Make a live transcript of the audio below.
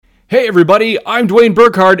Hey everybody, I'm Dwayne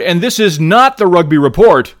Burkhardt, and this is not the Rugby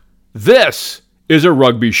Report. This is a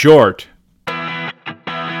Rugby Short.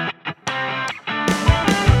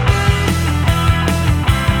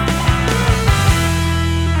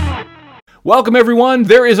 Welcome everyone.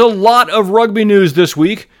 There is a lot of rugby news this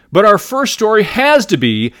week, but our first story has to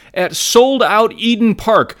be at sold-out Eden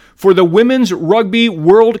Park for the Women's Rugby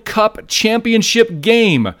World Cup Championship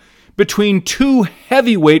game between two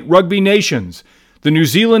heavyweight rugby nations. The New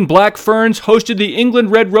Zealand Black Ferns hosted the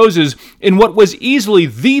England Red Roses in what was easily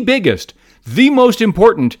the biggest, the most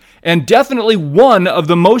important, and definitely one of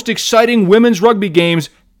the most exciting women's rugby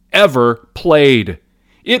games ever played.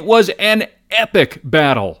 It was an epic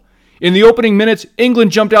battle. In the opening minutes,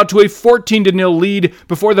 England jumped out to a 14-0 lead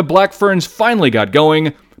before the Black Ferns finally got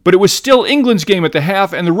going, but it was still England's game at the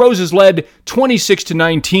half, and the Roses led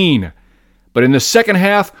 26-19. But in the second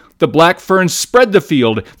half, the Black Ferns spread the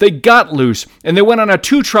field, they got loose, and they went on a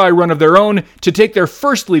two-try run of their own to take their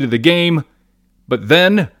first lead of the game. But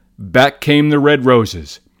then, back came the Red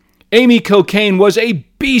Roses. Amy Cocaine was a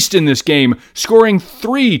beast in this game, scoring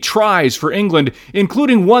 3 tries for England,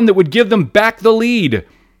 including one that would give them back the lead.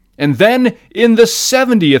 And then, in the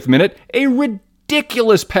 70th minute, a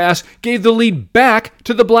ridiculous pass gave the lead back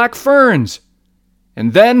to the Black Ferns.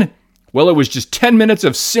 And then, well, it was just 10 minutes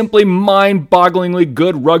of simply mind-bogglingly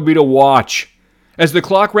good rugby to watch. As the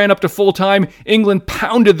clock ran up to full time, England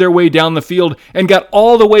pounded their way down the field and got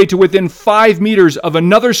all the way to within 5 meters of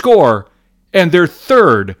another score and their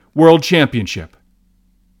third world championship.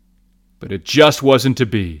 But it just wasn't to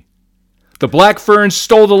be. The Black Ferns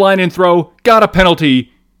stole the line and throw, got a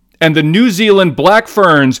penalty, and the New Zealand Black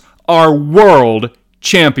Ferns are world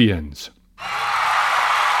champions.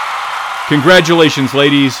 Congratulations,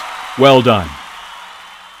 ladies. Well done.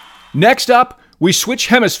 Next up, we switch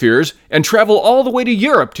hemispheres and travel all the way to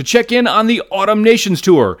Europe to check in on the Autumn Nations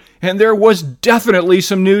Tour, and there was definitely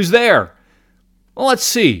some news there. Well, let's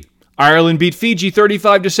see. Ireland beat Fiji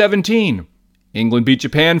 35-17. England beat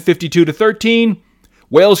Japan 52-13.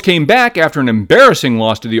 Wales came back after an embarrassing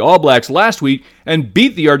loss to the All Blacks last week and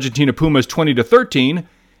beat the Argentina Pumas 20-13.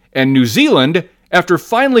 And New Zealand, after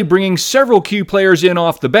finally bringing several key players in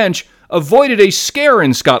off the bench, avoided a scare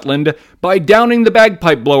in Scotland by downing the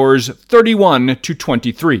bagpipe blowers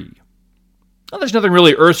 31-23. Well, there's nothing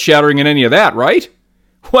really earth-shattering in any of that, right?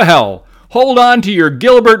 Well, hold on to your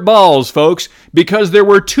Gilbert balls, folks, because there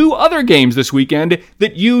were 2 other games this weekend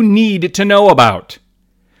that you need to know about.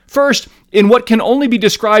 First, in what can only be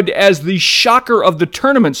described as the shocker of the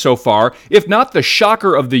tournament so far, if not the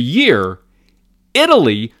shocker of the year,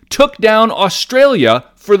 Italy took down Australia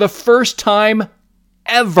for the first time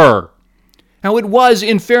ever. Now, it was,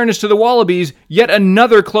 in fairness to the Wallabies, yet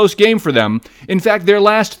another close game for them. In fact, their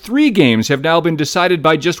last 3 games have now been decided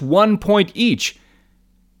by just 1 point each.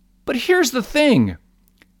 But here's the thing.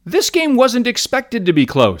 This game wasn't expected to be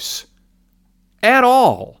close. At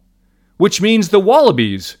all. Which means the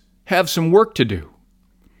Wallabies have some work to do.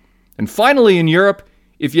 And finally, in Europe,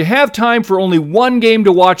 if you have time for only one game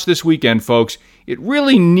to watch this weekend, folks, it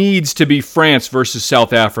really needs to be France versus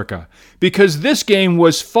South Africa, because this game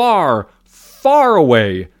was far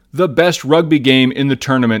away the best rugby game in the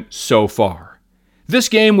tournament so far. This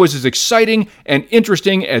game was as exciting and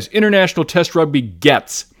interesting as international test rugby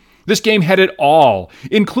gets. This game had it all,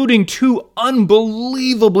 including 2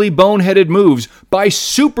 unbelievably boneheaded moves by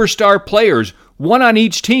superstar players, one on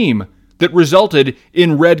each team, that resulted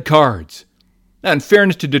in red cards. Now, in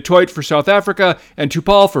fairness to Detroit for South Africa and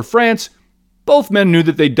Tupal for France, both men knew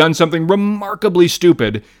that they'd done something remarkably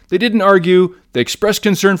stupid. They didn't argue, they expressed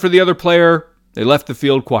concern for the other player, they left the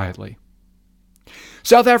field quietly.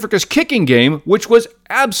 South Africa's kicking game, which was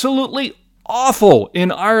absolutely awful in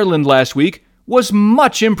Ireland last week, was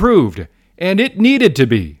much improved, and it needed to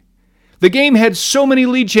be. The game had so many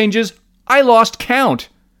lead changes, I lost count.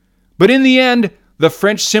 But in the end, the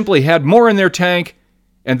French simply had more in their tank,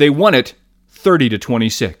 and they won it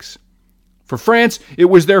 30-26. For France, it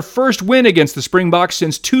was their first win against the Springboks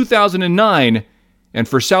since 2009, and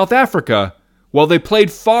for South Africa, while they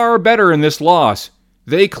played far better in this loss,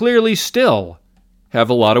 they clearly still have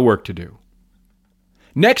a lot of work to do.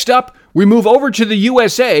 Next up, we move over to the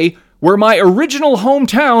USA, where my original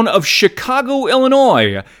hometown of Chicago,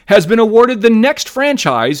 Illinois, has been awarded the next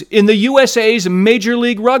franchise in the USA's Major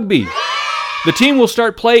League Rugby. The team will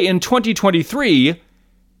start play in 2023,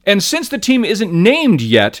 and since the team isn't named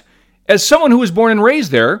yet, as someone who was born and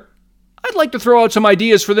raised there, I'd like to throw out some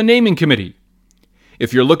ideas for the naming committee.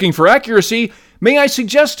 If you're looking for accuracy, may I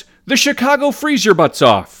suggest the Chicago Freeze Your Butts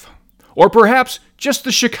Off? Or perhaps just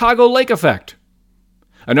the Chicago Lake Effect?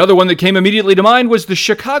 Another one that came immediately to mind was the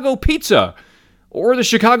Chicago Pizza, or the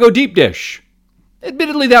Chicago deep dish.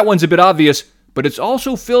 Admittedly, that one's a bit obvious, but it's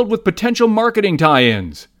also filled with potential marketing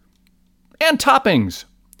tie-ins. And toppings.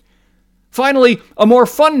 Finally, a more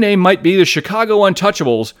fun name might be the Chicago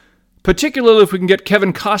Untouchables, particularly if we can get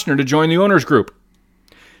Kevin Costner to join the owners group.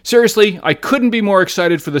 Seriously, I couldn't be more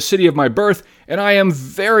excited for the city of my birth, and I am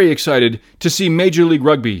very excited to see Major League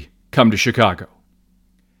Rugby come to Chicago.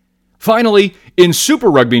 Finally, in Super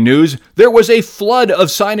Rugby news, there was a flood of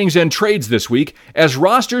signings and trades this week as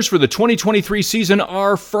rosters for the 2023 season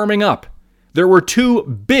are firming up. There were two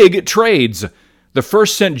big trades. The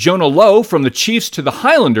first sent Jonah Lowe from the Chiefs to the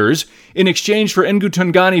Highlanders in exchange for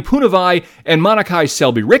Ngutungani Punavai and Manakai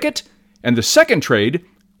Selby-Rickett, and the second trade,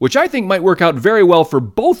 which I think might work out very well for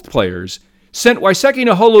both players, sent Waiseki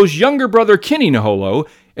Naholo's younger brother Kenny Naholo,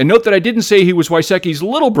 and note that I didn't say he was Waiseki's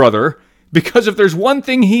little brother, because if there's one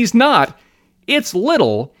thing he's not, it's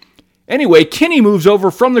little. Anyway, Kenny moves over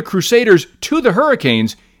from the Crusaders to the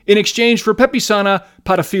Hurricanes in exchange for Pepisana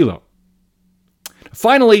Patafilo.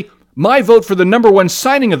 Finally, my vote for the number one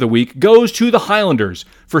signing of the week goes to the Highlanders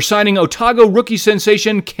for signing Otago rookie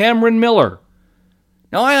sensation Cameron Miller.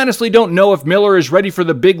 Now, I honestly don't know if Miller is ready for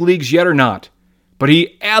the big leagues yet or not, but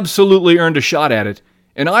he absolutely earned a shot at it,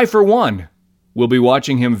 and I, for one, will be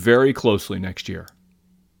watching him very closely next year.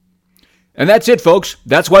 And that's it, folks.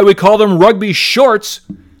 That's why we call them rugby shorts.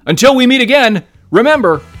 Until we meet again,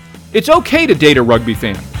 remember, it's okay to date a rugby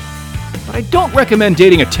fan, but I don't recommend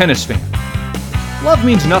dating a tennis fan. Love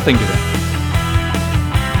means nothing to them.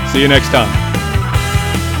 See you next time.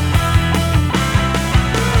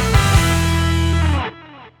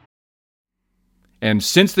 And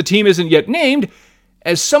since the team isn't yet named,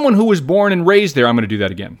 as someone who was born and raised there, I'm going to do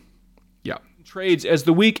that again. Yeah. Trades as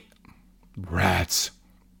the week... Rats.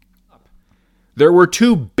 There were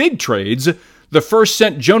two big trades. The first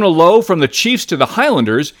sent Jonah Lowe from the Chiefs to the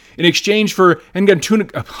Highlanders in exchange for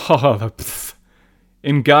Ngutungani.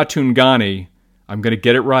 I'm going to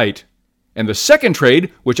get it right. And the second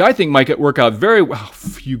trade, which I think might work out very well.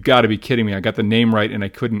 You got to be kidding me. I got the name right and I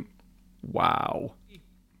couldn't. Wow.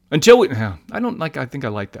 I think I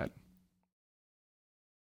like that.